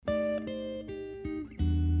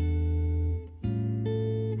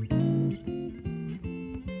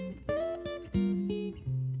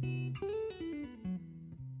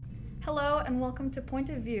welcome to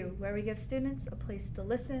Point of View, where we give students a place to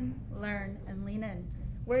listen, learn, and lean in.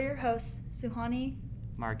 We're your hosts, Suhani,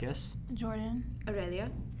 Marcus, Jordan,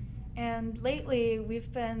 Aurelia. And lately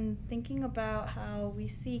we've been thinking about how we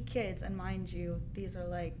see kids, and mind you, these are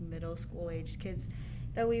like middle school aged kids,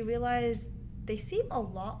 that we realize they seem a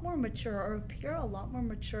lot more mature or appear a lot more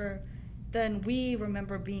mature than we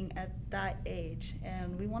remember being at that age.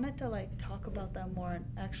 And we wanted to talk about that more and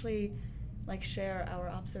actually share our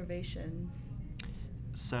observations.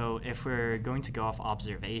 So if we're going to go off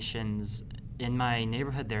observations, in my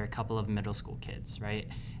neighborhood there are a couple of middle school kids, right?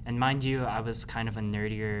 And mind you, I was kind of a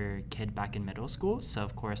nerdier kid back in middle school, so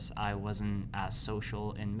of course I wasn't as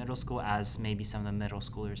social in middle school as maybe some of the middle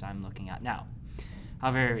schoolers I'm looking at now.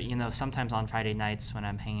 However, sometimes on Friday nights when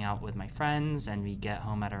I'm hanging out with my friends and we get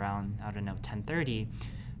home at around, 10:30,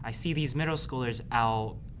 I see these middle schoolers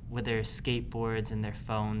out with their skateboards and their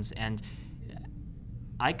phones, and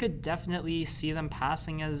I could definitely see them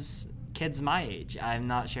passing as kids my age. I'm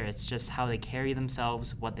not sure. It's just how they carry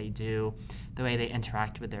themselves, what they do, the way they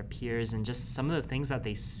interact with their peers, and just some of the things that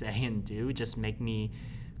they say and do just make me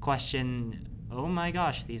question, oh my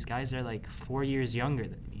gosh, these guys are 4 years younger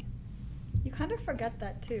than me. You kind of forget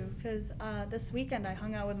that too, because this weekend I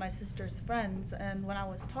hung out with my sister's friends, and when I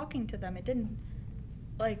was talking to them, it didn't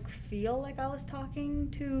feel like I was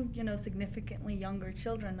talking to, significantly younger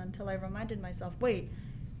children until I reminded myself, wait,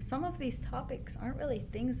 some of these topics aren't really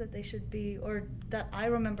things that they should be, or that I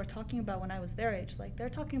remember talking about when I was their age. They're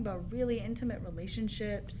talking about really intimate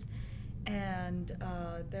relationships, and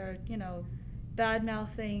they're,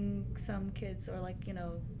 bad-mouthing some kids, or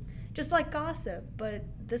just gossip. But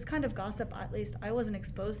this kind of gossip, at least I wasn't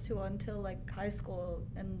exposed to until high school,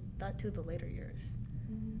 and that to the later years.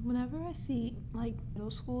 Whenever I see middle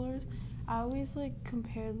schoolers, I always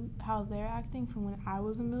compare how they're acting from when I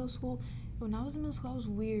was in middle school. When I was in middle school, I was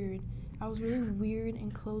weird. I was really weird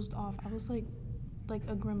and closed off. I was like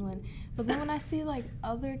a gremlin. But then when I see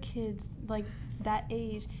other kids that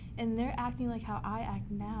age and they're acting like how I act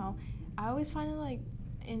now, I always find it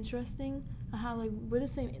interesting how we're the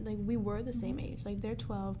same. We were the same age. They're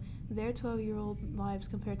 12. Their 12-year-old lives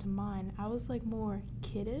compared to mine, I was more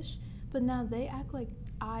kiddish. But now they act like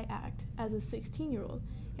I act as a 16-year-old,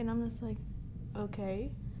 and I'm just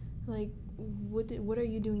okay, what are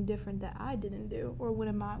you doing different that I didn't do, or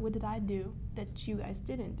what did I do that you guys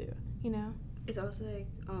didn't do? It's also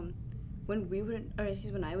when we were, or at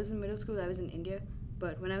least when I was in middle school, I was in India.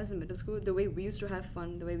 But when I was in middle school, the way we used to have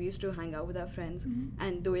fun, the way we used to hang out with our friends,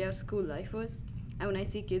 and the way our school life was, and when I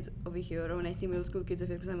see kids over here, or when I see middle school kids over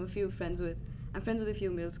here, because I'm friends with a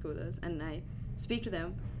few middle schoolers, and I speak to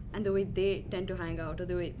them, and the way they tend to hang out, or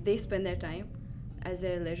the way they spend their time as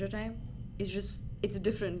their leisure time, it's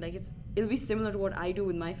different. It'll be similar to what I do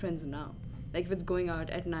with my friends now. If it's going out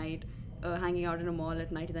at night, hanging out in a mall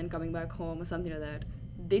at night, and then coming back home or something like that.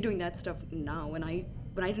 They're doing that stuff now when I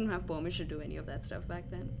didn't have permission to do any of that stuff back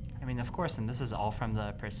then. I mean, of course, and this is all from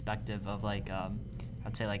the perspective of I'd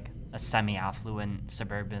say a semi-affluent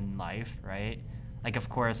suburban life, right? Of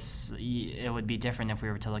course, it would be different if we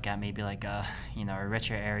were to look at maybe a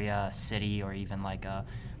richer area, a city, or even a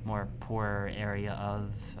more poorer area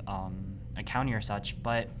of a county or such.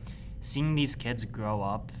 But seeing these kids grow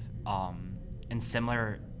up in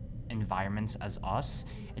similar environments as us,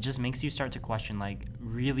 it just makes you start to question,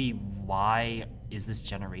 really, why is this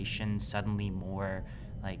generation suddenly more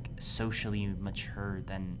socially mature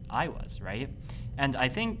than I was, right? And I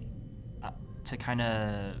think to kind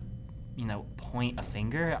of point a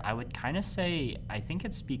finger, I would kind of say I think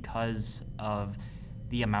it's because of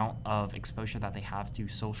the amount of exposure that they have to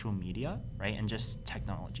social media, right, and just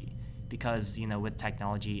technology. Because with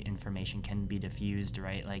technology, information can be diffused,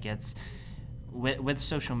 right? It's with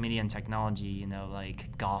social media and technology,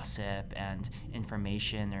 gossip and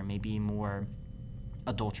information, or maybe more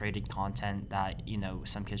adulterated content that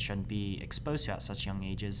some kids shouldn't be exposed to at such young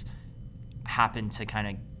ages, happen to kind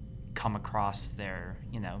of come across their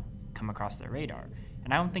radar.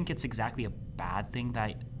 And I don't think it's exactly a bad thing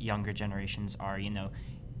that younger generations are,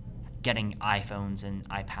 getting iPhones and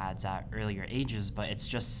iPads at earlier ages, but it's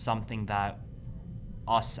just something that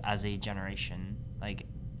us as a generation,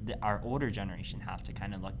 our older generation, have to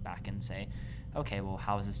kind of look back and say, okay, well,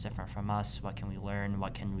 how is this different from us? What can we learn?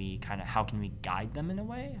 How can we guide them in a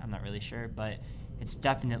way? I'm not really sure, but it's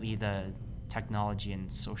definitely the technology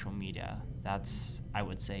and social media that's, I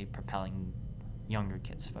would say, propelling younger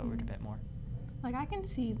kids forward a bit more. I can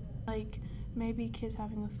see maybe kids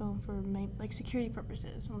having a phone for security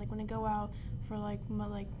purposes, and when they go out for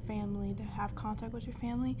family, to have contact with your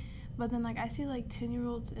family. But then I see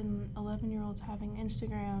 10-year-olds and 11-year-olds having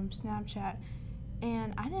Instagram, Snapchat,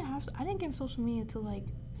 And I didn't get social media till like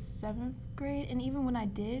 7th grade, and even when I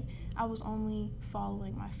did, I was only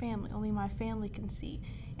following my family. Only my family can see,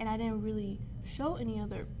 and I didn't really show any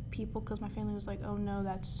other people because my family was like, oh no,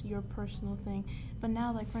 that's your personal thing. But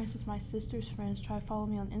now, like for instance, my sister's friends try to follow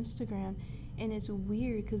me on Instagram, and it's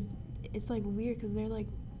weird because they're like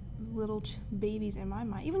little babies in my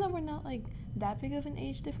mind, even though we're not like that big of an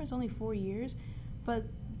age difference, only 4 years, but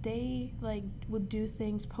they like would do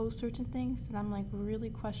things, post certain things, and I'm like really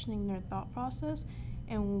questioning their thought process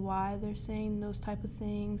and why they're saying those type of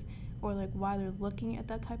things, or like why they're looking at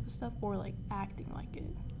that type of stuff, or like acting like it.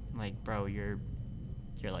 Like, bro, you're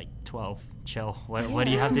like 12. Chill. What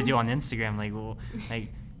do you have to do on Instagram? Like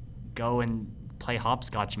go and play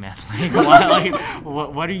hopscotch, man.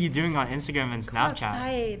 What are you doing on Instagram and Snapchat? Go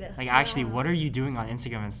outside. Like, actually, what are you doing on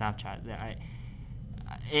Instagram and Snapchat?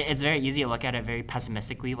 It's very easy to look at it very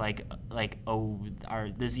pessimistically, like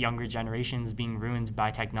this younger generation is being ruined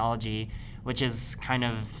by technology, which is kind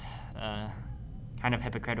of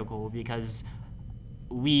hypocritical, because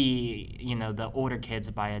we, the older kids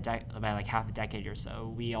by like half a decade or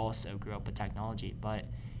so, we also grew up with technology, but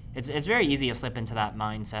it's very easy to slip into that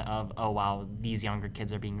mindset of, oh wow, these younger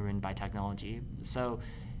kids are being ruined by technology. So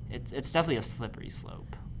it's definitely a slippery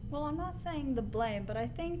slope. Well, I'm not saying the blame, but I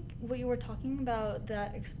think what you were talking about,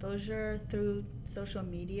 that exposure through social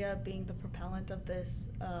media being the propellant of this,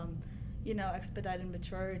 expedited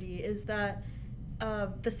maturity, is that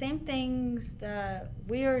the same things that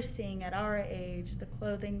we're seeing at our age, the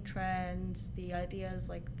clothing trends, the ideas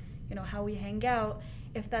like, how we hang out,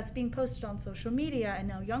 if that's being posted on social media and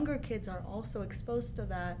now younger kids are also exposed to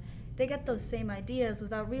that, they get those same ideas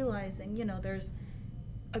without realizing, there's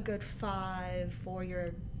a good 5-4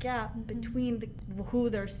 year gap between who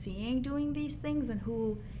they're seeing doing these things and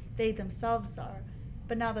who they themselves are.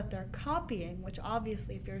 But now that they're copying, which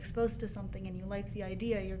obviously if you're exposed to something and you like the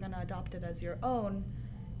idea, you're going to adopt it as your own,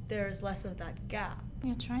 there's less of that gap.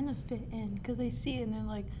 Yeah, trying to fit in, because they see it and they're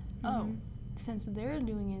like, oh, since they're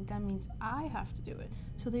doing it, that means I have to do it.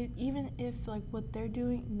 So they, even if like what they're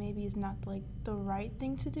doing maybe is not like the right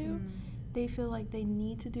thing to do, they feel like they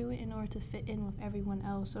need to do it in order to fit in with everyone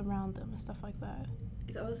else around them and stuff like that.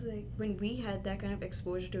 It's also like when we had that kind of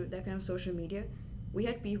exposure to that kind of social media, we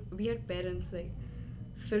had parents like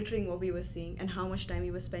filtering what we were seeing and how much time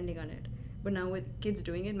we were spending on it. But now with kids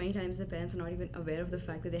doing it, many times the parents are not even aware of the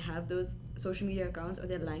fact that they have those social media accounts, or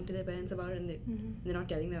they're lying to their parents about it, and they're not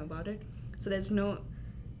telling them about it. So there's no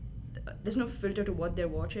filter to what they're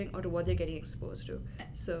watching or to what they're getting exposed to.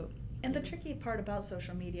 So. And the tricky part about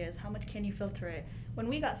social media is how much can you filter it. When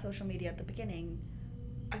we got social media at the beginning,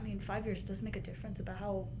 5 years does make a difference about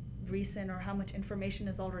how recent or how much information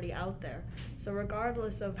is already out there. So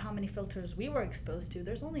regardless of how many filters we were exposed to,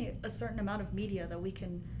 there's only a certain amount of media that we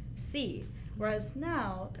can see. Whereas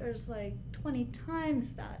now, there's like 20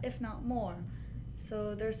 times that, if not more.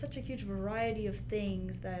 So there's such a huge variety of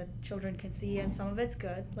things that children can see, and some of it's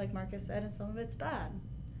good, like Marcus said, and some of it's bad.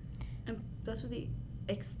 And that's what the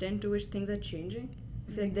extent to which things are changing.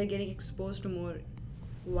 I feel like they're getting exposed to more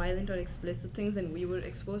violent or explicit things than we were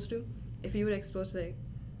exposed to. If we were exposed to, like,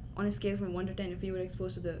 on a scale from 1 to 10, if we were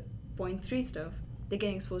exposed to the 0.3 stuff, they're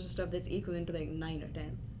getting exposed to stuff that's equivalent to like 9 or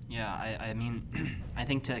 10. Yeah, I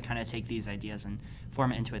think to kind of take these ideas and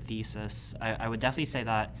form it into a thesis, I would definitely say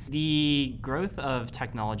that the growth of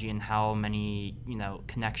technology and how many,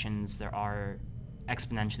 connections there are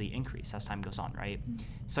exponentially increase as time goes on, right?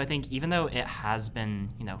 So I think even though it has been,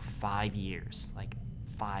 5 years, like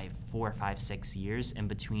 4, 5, 6 years in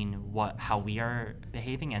between how we are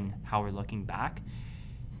behaving and how we're looking back,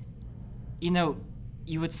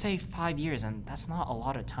 you would say 5 years, and that's not a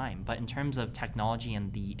lot of time. But in terms of technology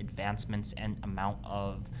and the advancements and amount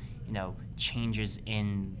of, changes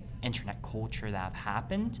in internet culture that have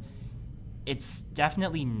happened, it's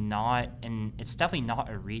definitely not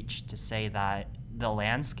a reach to say that the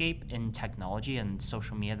landscape in technology and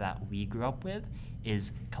social media that we grew up with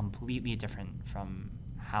is completely different from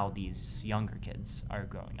how these younger kids are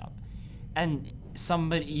growing up. And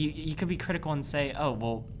you could be critical and say, oh,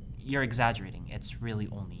 well, you're exaggerating. It's really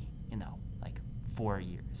only, 4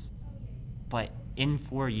 years. But in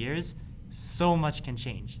 4 years, so much can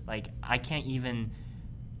change. Like, I can't even,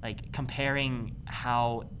 comparing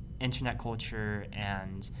how internet culture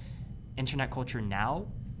now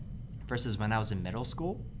versus when I was in middle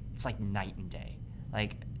school, it's like night and day.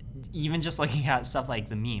 Like, even just looking at stuff like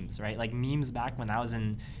the memes, right? Like, memes back when I was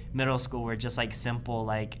in middle school were just like simple,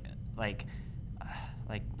 like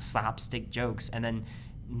slapstick jokes, and then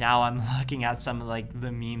now I'm looking at some of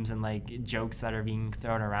the memes and jokes that are being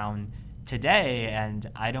thrown around today, and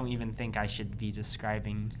I don't even think I should be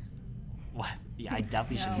describing what Yeah, I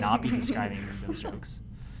definitely should not be describing those jokes.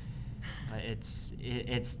 But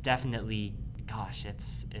it's definitely, gosh,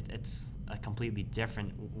 it's a completely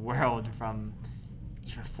different world from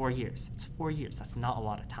even 4 years. It's 4 years. That's not a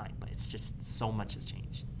lot of time, but it's just so much has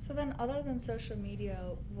changed. So then, other than social media,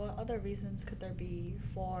 what other reasons could there be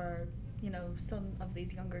for, some of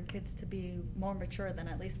these younger kids to be more mature than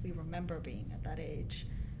at least we remember being at that age?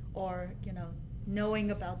 Or,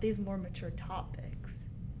 knowing about these more mature topics?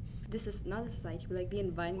 This is not the society, but like the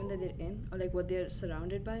environment that they're in, or like what they're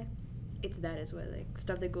surrounded by. It's that as well, like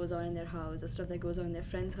stuff that goes on in their house or stuff that goes on in their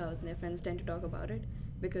friend's house, and their friends tend to talk about it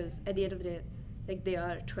because at the end of the day, like they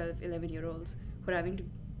are 12, 11-year-olds who are having to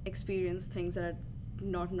experience things that are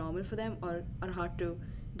not normal for them or are hard to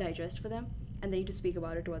digest for them, and they need to speak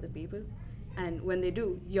about it to other people. And when they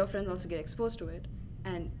do, your friends also get exposed to it,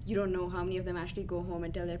 and you don't know how many of them actually go home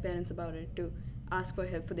and tell their parents about it to ask for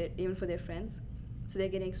help even for their friends. So they're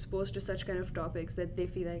getting exposed to such kind of topics that they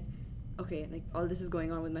feel like, okay, like all this is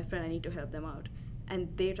going on with my friend, I need to help them out.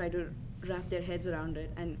 And they try to wrap their heads around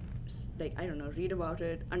it and, like, I don't know, read about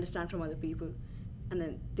it, understand from other people, and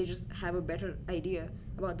then they just have a better idea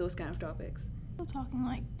about those kind of topics. Talking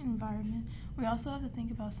like environment, we also have to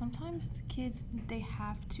think about sometimes kids, they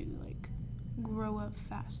have to like grow up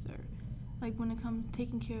faster. Like when it comes to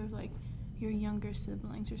taking care of like your younger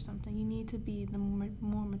siblings or something, you need to be the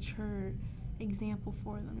more mature example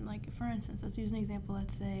for them. Like for instance, let's use an example.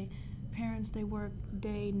 Let's say parents, they work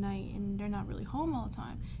day, night, and they're not really home all the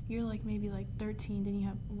time. You're like maybe like 13, then you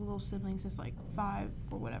have little siblings that's like 5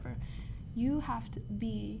 or whatever. You have to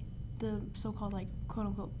be the so-called like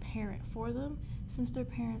quote-unquote parent for them. Since their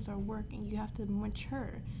parents are working, you have to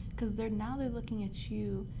mature because they're looking at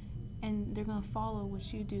you and they're going to follow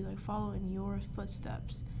what you do, like follow in your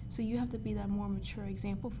footsteps. So you have to be that more mature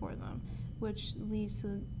example for them, which leads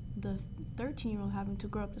to the 13-year-old having to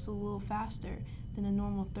grow up just a little faster than a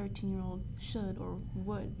normal 13-year-old should or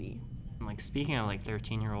would be. Like speaking of like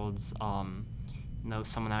 13-year-olds,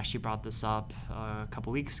 someone actually brought this up a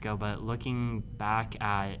couple weeks ago, but looking back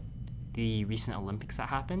at the recent Olympics that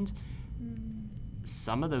happened,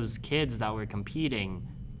 some of those kids that were competing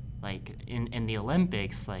like in the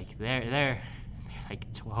Olympics, like they're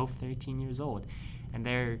like 12, 13 years old, and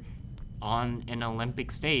they're on an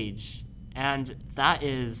Olympic stage, and that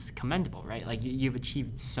is commendable, right? Like you've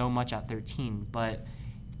achieved so much at 13, but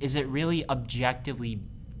is it really objectively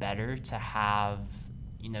better to have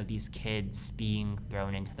these kids being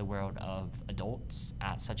thrown into the world of adults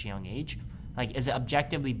at such a young age? Like, is it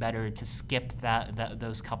objectively better to skip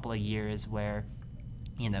those couple of years where,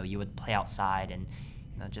 you would play outside and,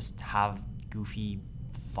 just have goofy,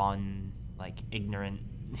 fun, like ignorant,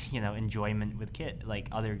 enjoyment with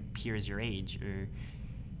other peers your age? Or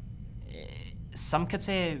some could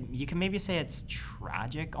say, you can maybe say it's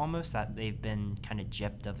tragic almost that they've been kind of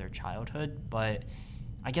gypped of their childhood, but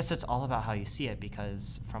I guess it's all about how you see it,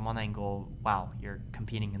 because from one angle, wow, you're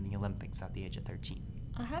competing in the Olympics at the age of 13.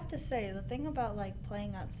 I have to say, the thing about like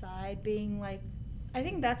playing outside, being like, I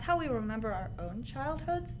think that's how we remember our own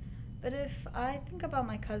childhoods. But if I think about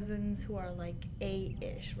my cousins who are like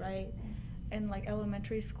 8-ish, right, in like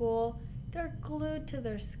elementary school, they're glued to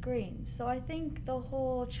their screens. So I think the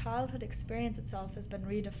whole childhood experience itself has been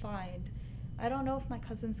redefined. I don't know if my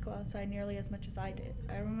cousins go outside nearly as much as I did.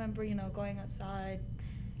 I remember, going outside,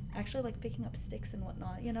 actually like picking up sticks and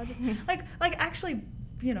whatnot, just like actually,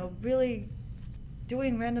 really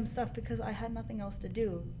doing random stuff because I had nothing else to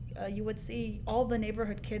do. You would see all the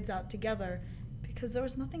neighborhood kids out together because there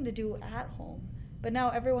was nothing to do at home. But now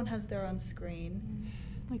everyone has their own screen.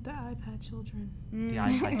 Like the iPad children. The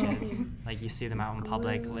iPad kids. Like you see them out in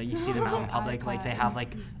public. Like you see them out in public. Like they have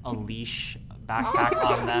like a leash backpack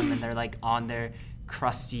on them, and they're like on their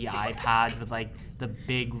crusty iPad with like the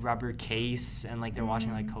big rubber case, and like they're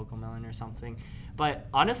watching like Cocomelon or something. But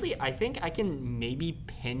honestly, I think I can maybe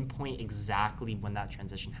pinpoint exactly when that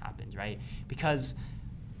transition happened, right? Because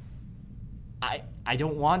I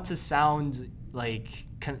don't want to sound like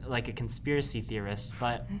a conspiracy theorist,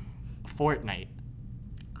 but Fortnite.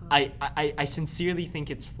 I sincerely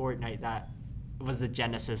think it's Fortnite that was the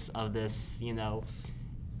genesis of this,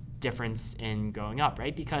 difference in growing up,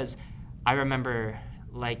 right? Because I remember,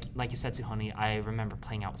 like you said, Suhani, I remember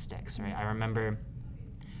playing out with sticks, right? I remember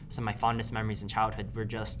some of my fondest memories in childhood were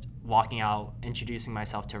just walking out, introducing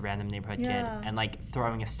myself to a random neighborhood kid, and like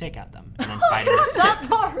throwing a stick at them and then fighting a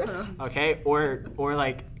stick. Okay, or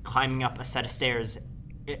like climbing up a set of stairs.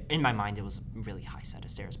 In my mind, it was a really high set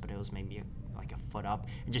of stairs, but it was maybe like a foot up,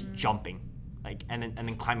 and just jumping, like and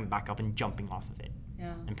then climbing back up and jumping off of it,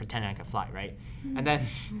 and pretending I could fly, right? And then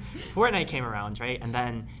Fortnite came around, right? And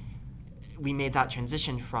then we made that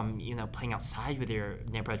transition from, playing outside with your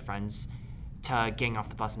neighborhood friends to getting off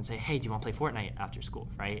the bus and say, hey, do you want to play Fortnite after school,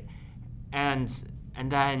 right? And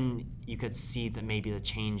then you could see that maybe the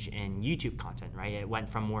change in YouTube content, right? It went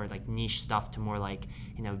from more like niche stuff to more like,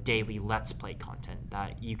 daily Let's Play content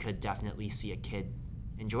that you could definitely see a kid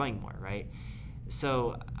enjoying more, right?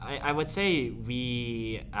 So I would say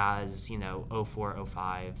we as, 04,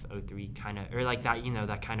 05, 03 kind of, or like that,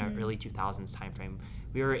 that kind of early 2000s timeframe,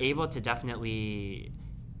 we were able to definitely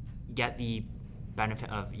get the benefit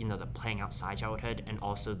of, the playing outside childhood and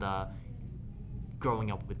also the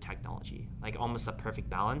growing up with technology, like almost a perfect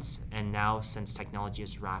balance. And now, since technology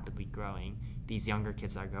is rapidly growing, these younger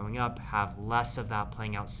kids that are growing up have less of that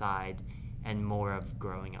playing outside and more of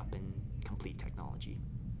growing up in complete technology.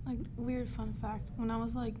 Like, weird fun fact, when I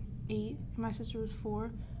was like 8 and my sister was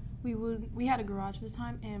 4, we had a garage at the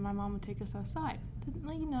time, and my mom would take us outside to,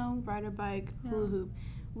 ride a bike, hula hoop.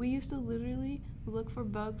 We used to literally look for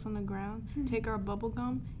bugs on the ground, take our bubble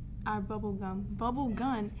gun,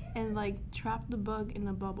 and like trap the bug in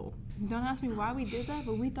the bubble. Don't ask me why we did that,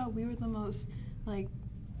 but we thought we were the most like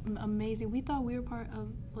amazing. We thought we were part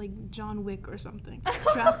of like John Wick or something,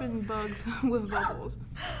 trapping bugs with bubbles.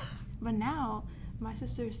 But now my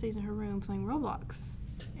sister stays in her room playing Roblox,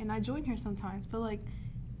 and I join her sometimes. But like,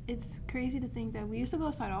 it's crazy to think that we used to go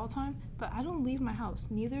outside all the time, but I don't leave my house.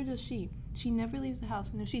 Neither does she. She never leaves the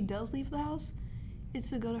house, and if she does leave the house, it's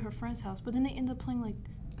to go to her friend's house. But then they end up playing like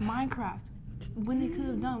Minecraft when they could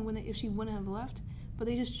have done if she wouldn't have left. But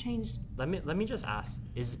they just changed. Let me just ask: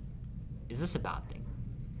 is this a bad thing?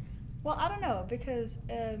 Well, I don't know, because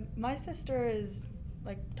my sister is,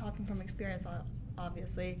 like, talking from experience,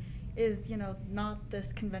 obviously, is, not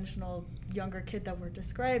this conventional younger kid that we're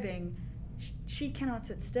describing. She cannot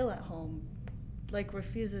sit still at home, like,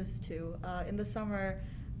 refuses to. In the summer,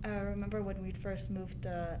 I remember when we'd first moved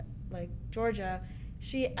to, Georgia,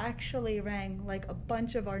 she actually rang, a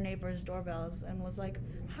bunch of our neighbors' doorbells and was like,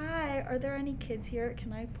 hi, are there any kids here?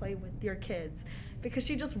 Can I play with your kids? Because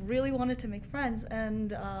she just really wanted to make friends,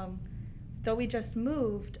 and though we just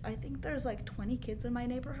moved, I think there's 20 kids in my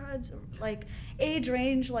neighborhood, age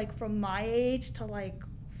range from my age to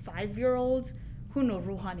 5-year-olds who know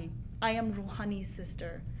Rouhani. I am Rouhani's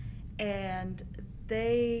sister, and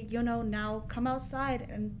they now come outside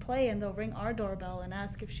and play, and they'll ring our doorbell and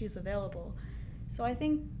ask if she's available. So I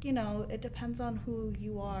think it depends on who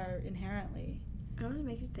you are inherently. It also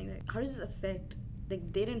makes you think, how does this affect, they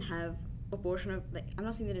didn't have a portion of, I'm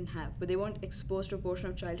not saying they didn't have, but they weren't exposed to a portion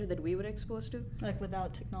of childhood that we were exposed to.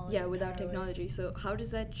 Without technology. Yeah, without technology. So how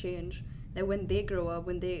does that change? That when they grow up,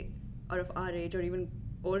 when they are of our age or even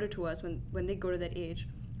older to us, when they go to that age,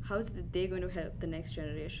 how is they going to help the next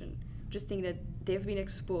generation? Just think that they've been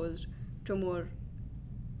exposed to more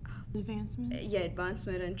advancement.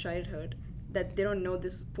 Advancement and childhood, that they don't know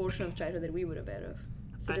this portion of childhood that we were aware of.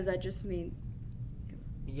 So does that just mean?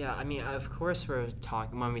 Yeah, I mean, of course we're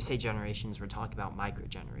talking, when we say generations, we're talking about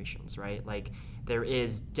micro-generations, right? There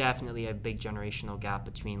is definitely a big generational gap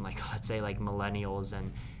between, let's say, millennials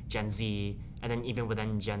and Gen Z, and then even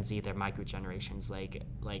within Gen Z, they're micro-generations, like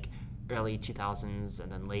early 2000s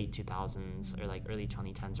and then late 2000s, or early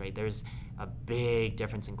 2010s, right? There's a big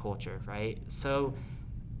difference in culture, right? So,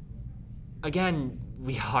 again,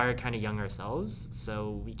 we are kind of young ourselves,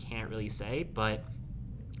 so we can't really say, but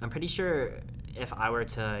I'm pretty sure if I were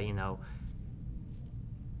to,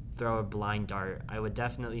 throw a blind dart, I would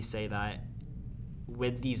definitely say that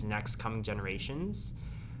with these next coming generations,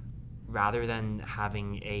 rather than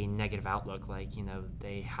having a negative outlook,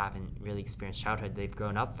 they haven't really experienced childhood, they've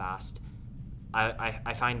grown up fast,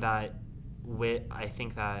 I find that I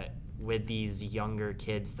think that with these younger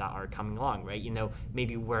kids that are coming along, right,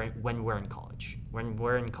 maybe when we're in college,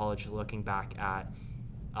 looking back at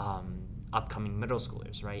upcoming middle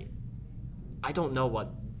schoolers, right, I don't know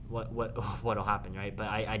what'll happen, right? But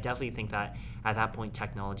I definitely think that at that point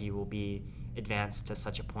technology will be advanced to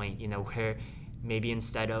such a point, where maybe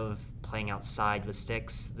instead of playing outside with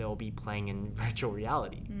sticks, they'll be playing in virtual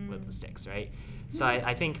reality with the sticks, right? So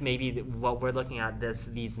I think maybe what we're looking at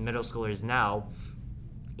these middle schoolers now,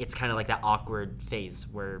 it's kind of like that awkward phase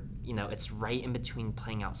where, it's right in between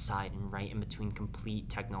playing outside and right in between complete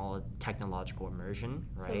technological immersion,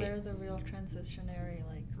 right? So they're the real transitionary,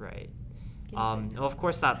 Right. Well, of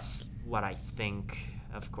course, that's what I think.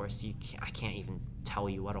 Of course, I can't even tell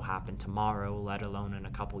you what'll happen tomorrow, let alone in a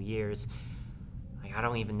couple years. I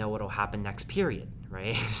don't even know what'll happen next period,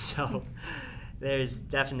 right? So there's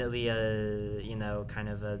definitely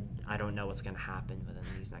I don't know what's going to happen within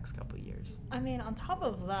these next couple years. I mean, on top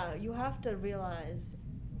of that, you have to realize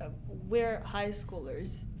we're high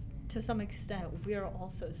schoolers to some extent, we're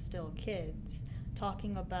also still kids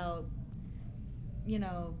talking about, you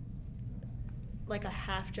know, like a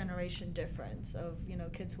half generation difference of, you know,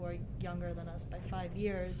 kids who are younger than us by 5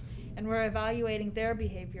 years, and we're evaluating their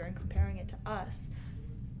behavior and comparing it to us,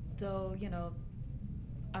 though, you know,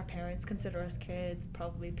 our parents consider us kids,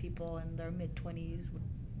 probably people in their mid-20s would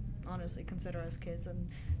honestly consider us kids, and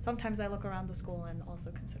sometimes I look around the school and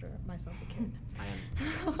also consider myself a kid. I am.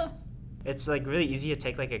 Yes. It's like really easy to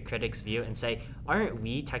take like a critic's view and say, aren't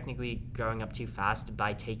we technically growing up too fast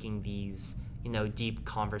by taking these, you know, deep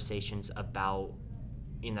conversations about,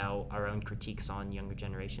 you know, our own critiques on younger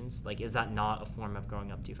generations? Like, is that not a form of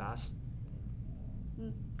growing up too fast?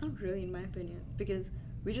 Not really, in my opinion, because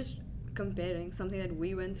we're just comparing something that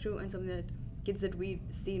we went through and something that kids that we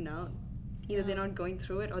see now, either they're not going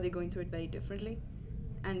through it or they're going through it very differently,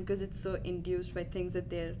 and because it's so induced by things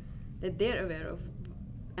that they're aware of,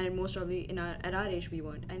 and most probably at our age we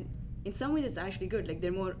weren't. And in some ways it's actually good, like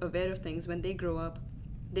they're more aware of things. When they grow up,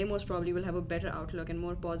 they most probably will have a better outlook and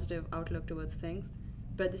more positive outlook towards things,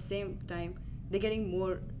 but at the same time they're getting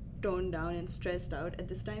more toned down and stressed out at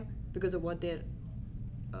this time because of what they're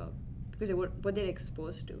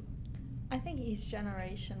exposed to. I think each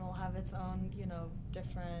generation will have its own, you know,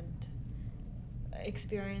 different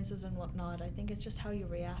experiences and whatnot. I think it's just how you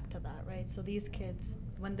react to that, right? So these kids,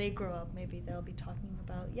 when they grow up, maybe they'll be talking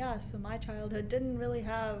about, yeah, so my childhood didn't really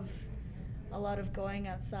have a lot of going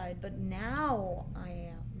outside, but now I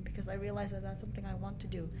am, because I realize that that's something I want to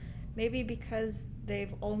do. Maybe because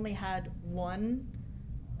they've only had one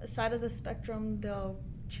side of the spectrum, they'll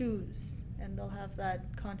choose, and they'll have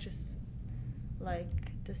that conscious,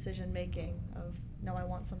 like, decision making of, no, I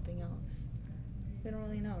want something else. They don't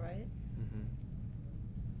really know, right? Mm-hmm.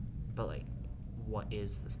 But like, what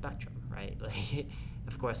is the spectrum, right? Like,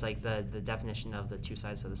 of course, like the definition of the two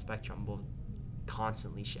sides of the spectrum will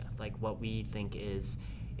constantly shift. Like what we think is,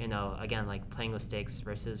 you know, again, like playing with sticks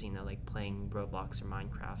versus, you know, like playing Roblox or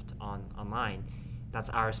Minecraft online. That's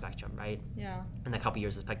our spectrum, right? Yeah. In a couple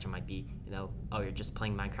years, the spectrum might be, you know, oh, you're just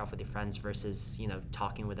playing Minecraft with your friends versus, you know,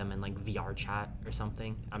 talking with them in like VR chat or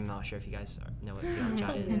something. I'm not sure if you guys know what VR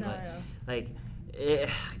chat is, No, but no. like,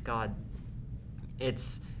 God,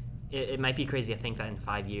 it might be crazy to think that in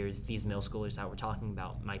 5 years, these middle schoolers that we're talking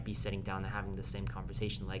about might be sitting down and having the same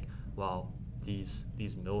conversation. Like, well, these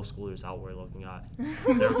middle schoolers out we're looking at,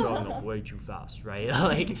 they're growing up way too fast, right?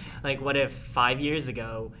 like what if 5 years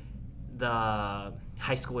ago, the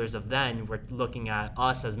high schoolers of then were looking at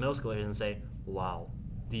us as middle schoolers and say, wow,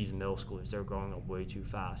 these middle schoolers, they're growing up way too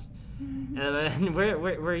fast. And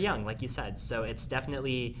we're young, like you said, so it's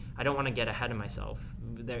definitely, I don't want to get ahead of myself.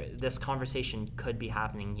 This conversation could be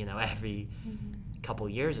happening, you know, every couple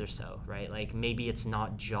years or so, right? Like maybe it's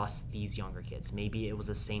not just these younger kids. Maybe it was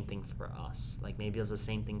the same thing for us. Like maybe it was the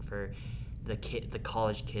same thing for the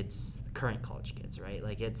college kids, the current college kids, right?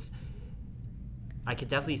 Like I could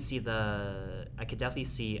definitely see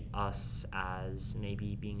us as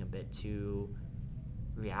maybe being a bit too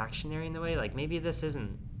reactionary in the way. Like maybe this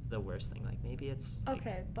isn't the worst thing. Like maybe it's like,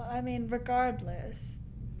 Okay, but I mean, regardless,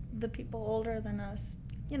 the people older than us,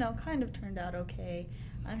 you know, kind of turned out okay.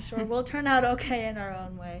 I'm sure we'll turn out okay in our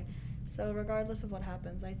own way. So regardless of what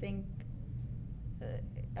happens, I think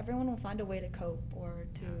everyone will find a way to cope or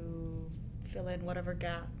to fill in whatever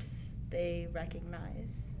gaps they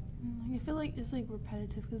recognize. I feel like it's like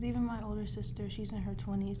repetitive because even my older sister, she's in her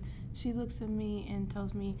 20s, she looks at me and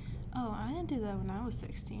tells me, oh, I didn't do that when I was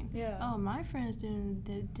 16. Yeah. Oh, my friends didn't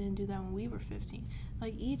do that when we were 15.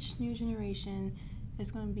 Like each new generation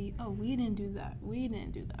is going to be, oh, we didn't do that, we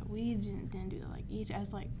didn't do that, we didn't do that. Like each,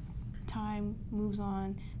 as like time moves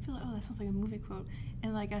on, I feel like, oh, that sounds like a movie quote.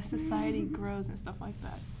 And like as society grows and stuff like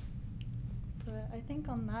that. But I think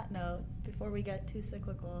on that note, before we get too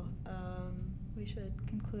cyclical, we should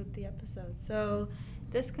conclude the episode. So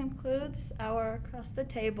this concludes our Across the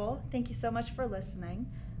Table. Thank you so much for listening.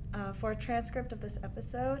 For a transcript of this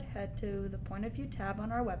episode, head to the Point of View tab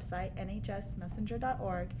on our website,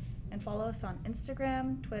 nhsmessenger.org, and follow us on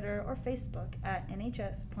Instagram, Twitter, or Facebook at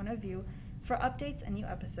NHS Point of View for updates and new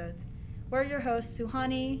episodes. We're your hosts,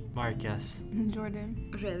 Suhani, Marcus,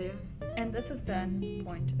 Jordan, Aurelia. and this has been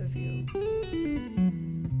Point of View.